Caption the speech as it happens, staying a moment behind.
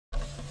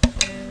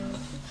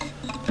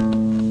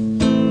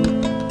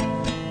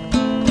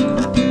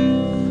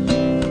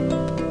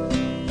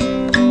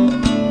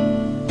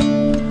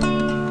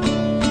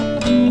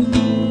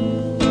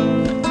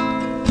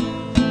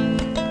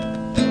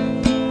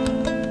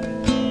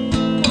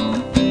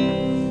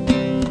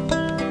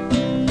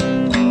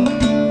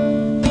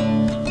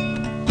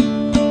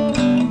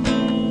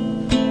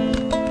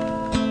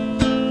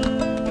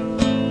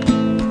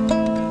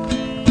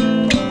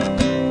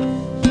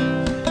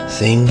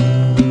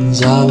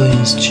things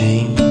always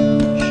change.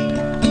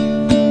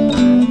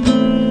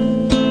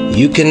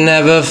 You can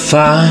never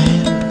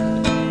find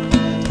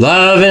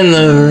love in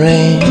the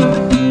rain.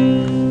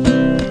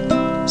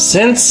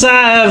 Since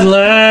I've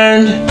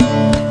learned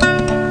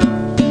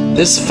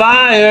this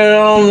fire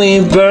only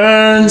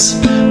burns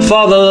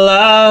for the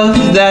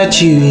love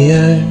that you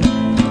yearn.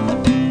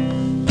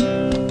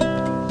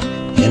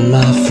 And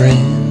my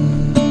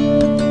friend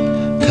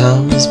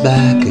comes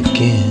back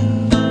again.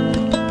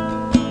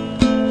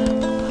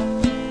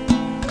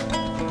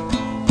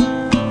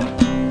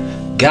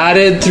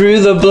 Guided through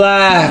the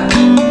black,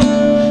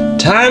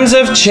 times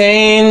have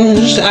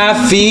changed, I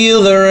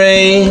feel the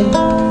rain.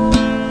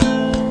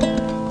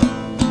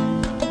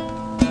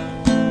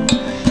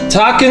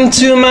 Talking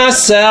to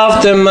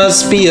myself, there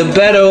must be a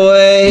better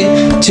way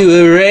to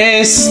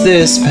erase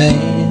this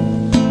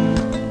pain.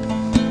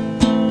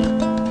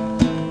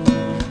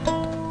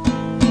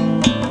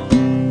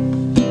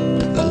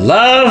 The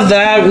love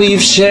that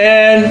we've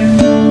shared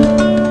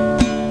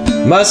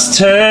must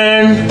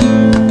turn,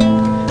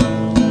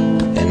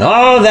 and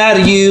all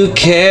that you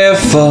care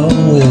for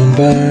will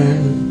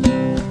burn,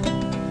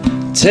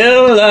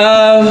 till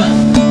love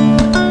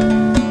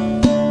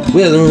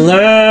will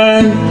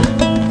learn.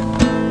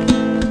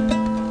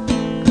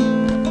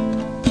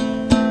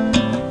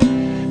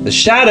 The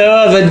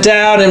shadow of a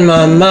doubt in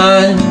my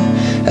mind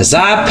as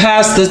I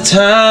pass the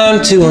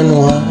time to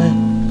unwind.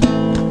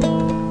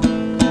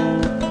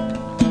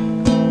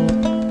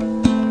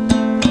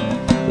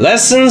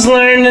 Lessons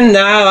learned, and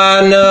now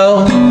I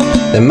know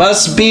there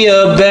must be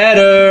a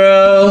better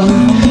road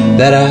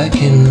that I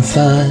can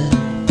find.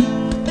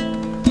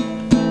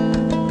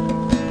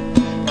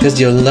 'Cause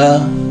your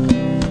love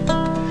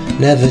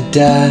never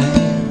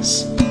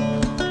dies.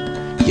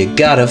 You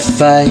gotta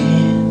fight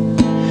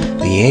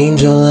the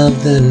angel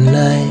of the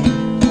night.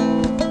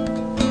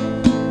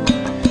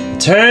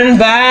 Turn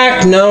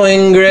back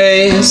knowing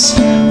grace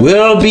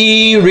will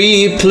be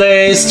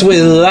replaced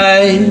with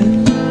light.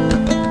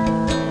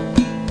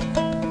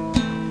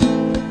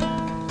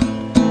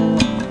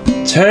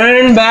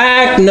 Turn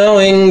back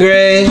knowing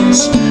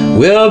grace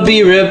will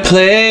be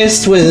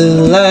replaced with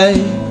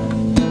light.